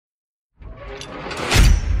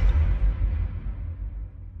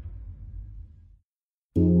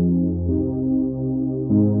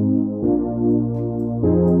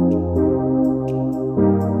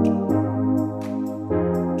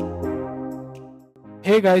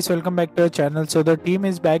Hey guys, welcome back to our channel. So the team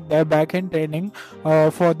is back. They're back in training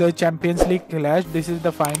for the Champions League clash. This is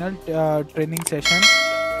the final training session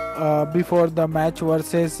before the match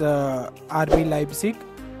versus RB Leipzig.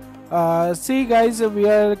 See guys, we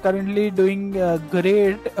are currently doing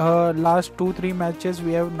great. Last 2-3 matches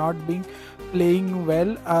we have not been playing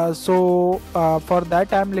well. For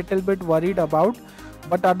that I'm little bit worried about.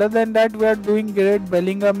 But other than that, we are doing great.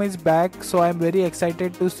 Bellingham is back, so I'm very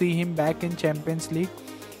excited to see him back in Champions League.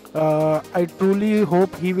 I truly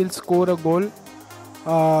hope he will score a goal.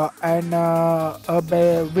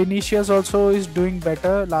 Vinicius also is doing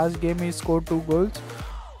better. Last game he scored 2 goals.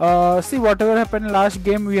 See, whatever happened last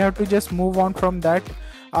game, we have to just move on from that.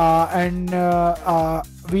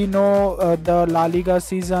 We know the La Liga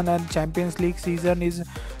season and Champions League season is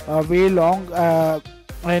way long.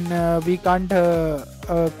 We can't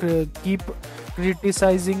keep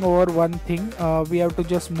criticizing over one thing. We have to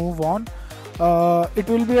just move on. It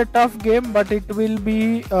will be a tough game, but it will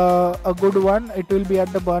be a good one. It will be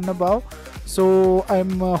at the Bernabeu, so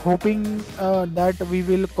I'm hoping that we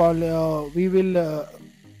will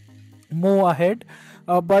move ahead.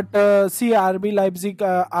 See, RB Leipzig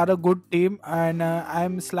are a good team, and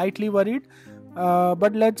I'm slightly worried.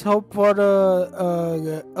 But let's hope for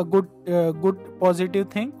a good positive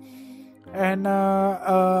thing. And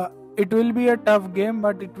it will be a tough game,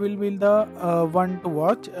 but it will be the one to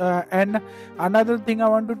watch. And another thing I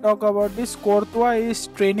want to talk about is Courtois is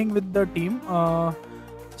training with the team.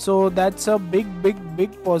 So that's a big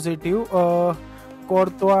positive.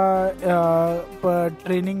 Courtois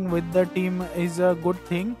training with the team is a good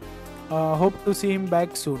thing. Hope to see him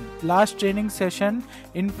back soon. Last training session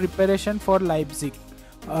in preparation for Leipzig.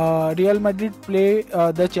 Real Madrid play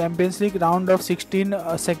the Champions League round of 16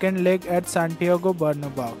 second leg at Santiago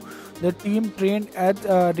Bernabeu. The team trained at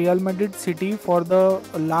Real Madrid City for the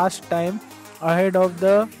last time ahead of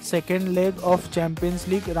the second leg of Champions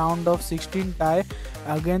League round of 16 tie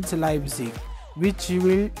against Leipzig, which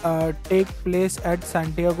will take place at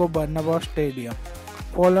Santiago Bernabeu Stadium.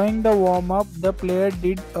 Following the warm-up, the player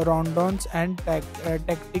did rundowns and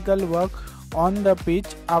tactical work on the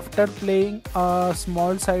pitch. After playing a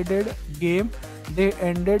small-sided game, they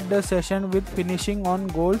ended the session with finishing on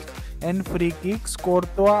goals and free kicks.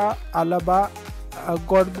 Courtois, Alaba,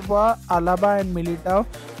 and Militao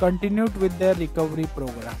continued with their recovery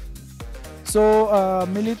program. So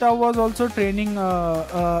Militao was also training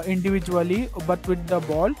individually, but with the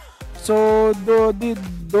ball. So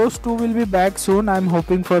those two will be back soon. I'm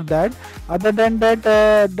hoping for that. Other than that,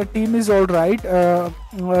 the team is all right.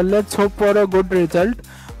 Let's hope for a good result.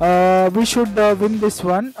 We should win this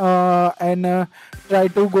one and try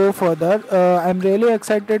to go further. I'm really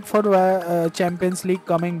excited for Champions League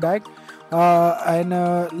coming back.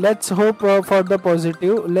 Let's hope for the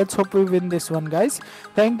positive. Let's hope we win this one, guys.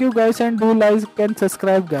 Thank you guys, and do like and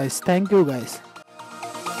subscribe, guys. Thank you guys.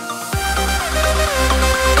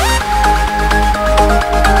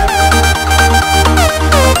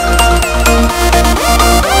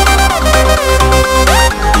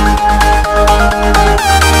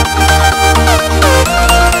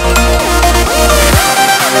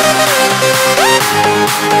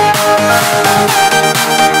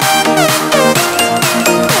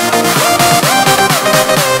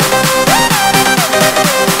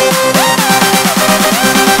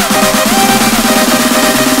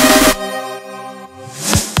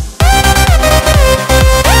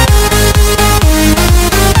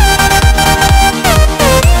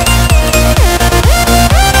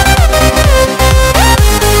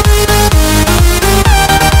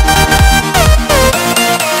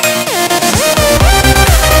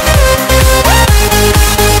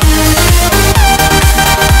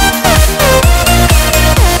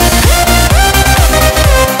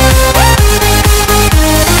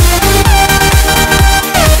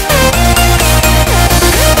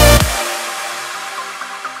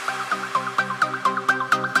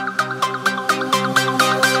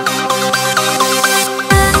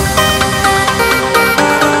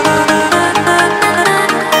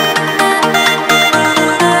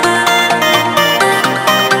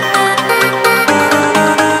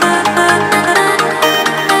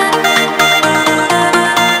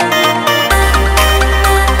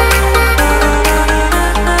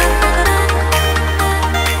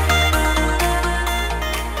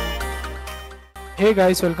 Hey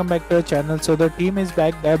guys, welcome back to our channel. So the team is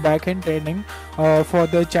back. They're back in training for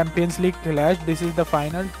the Champions League clash. This is the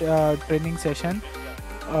final training session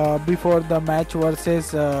before the match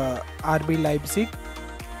versus RB Leipzig.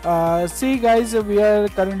 See guys, we are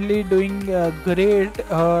currently doing great.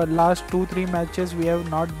 Last 2-3 matches we have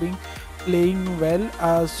not been playing well.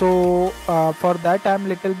 For that, I'm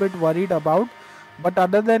little bit worried about. But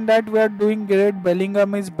other than that, we are doing great.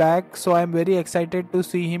 Bellingham is back, so I'm very excited to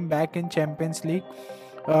see him back in Champions League.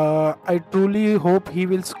 I truly hope he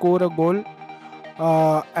will score a goal.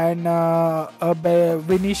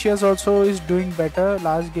 Vinicius also is doing better.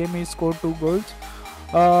 Last game he scored 2 goals.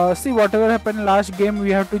 See, whatever happened last game,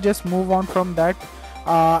 we have to just move on from that.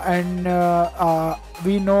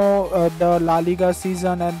 We know the La Liga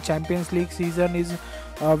season and Champions League season is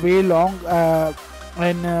way long,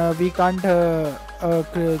 and we can't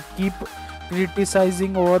keep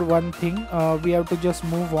criticizing over one thing. We have to just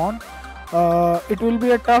move on. It will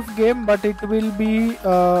be a tough game, but it will be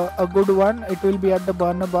a good one. It will be at the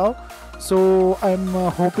Bernabeu, so I'm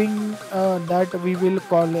hoping that we will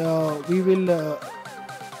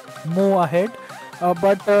move ahead.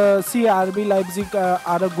 See, RB Leipzig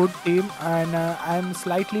are a good team, and I'm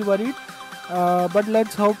slightly worried. But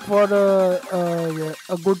let's hope for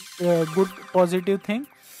a good positive thing.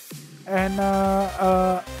 And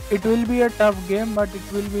it will be a tough game, but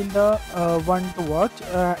it will be the one to watch.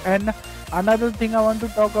 And another thing I want to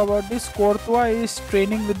talk about is Courtois is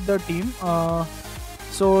training with the team.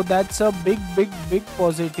 So that's a big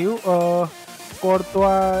positive.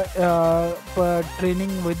 Courtois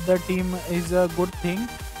training with the team is a good thing.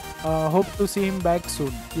 Hope to see him back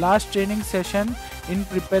soon. Last training session in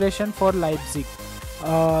preparation for Leipzig.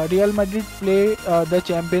 Real Madrid play the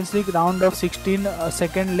Champions League round of 16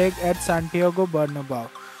 second leg at Santiago Bernabeu.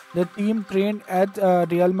 The team trained at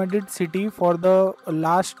Real Madrid City for the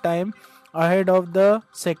last time ahead of the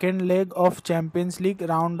second leg of Champions League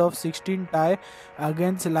round of 16 tie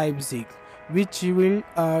against Leipzig, which will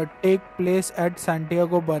take place at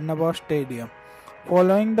Santiago Bernabeu Stadium.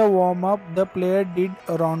 Following the warm-up, the player did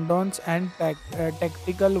rundowns and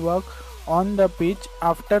tactical work on the pitch.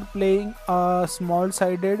 After playing a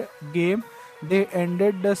small-sided game, they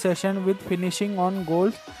ended the session with finishing on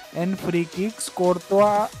goals and free kicks.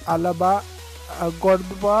 Courtois, Alaba,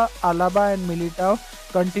 and Militao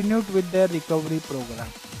continued with their recovery program.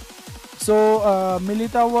 So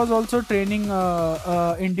Militao was also training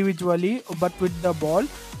individually, but with the ball.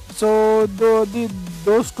 So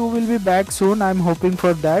those two will be back soon. I'm hoping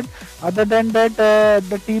for that. Other than that,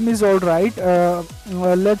 the team is all right.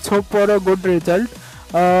 Let's hope for a good result.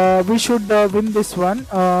 We should win this one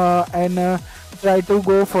and try to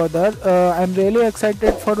go further. I'm really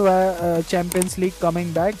excited for Champions League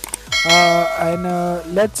coming back. And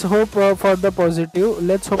let's hope for the positive.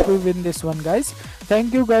 Let's hope we win this one, guys.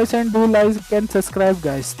 Thank you, guys, and do like and subscribe,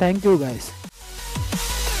 guys. Thank you, guys.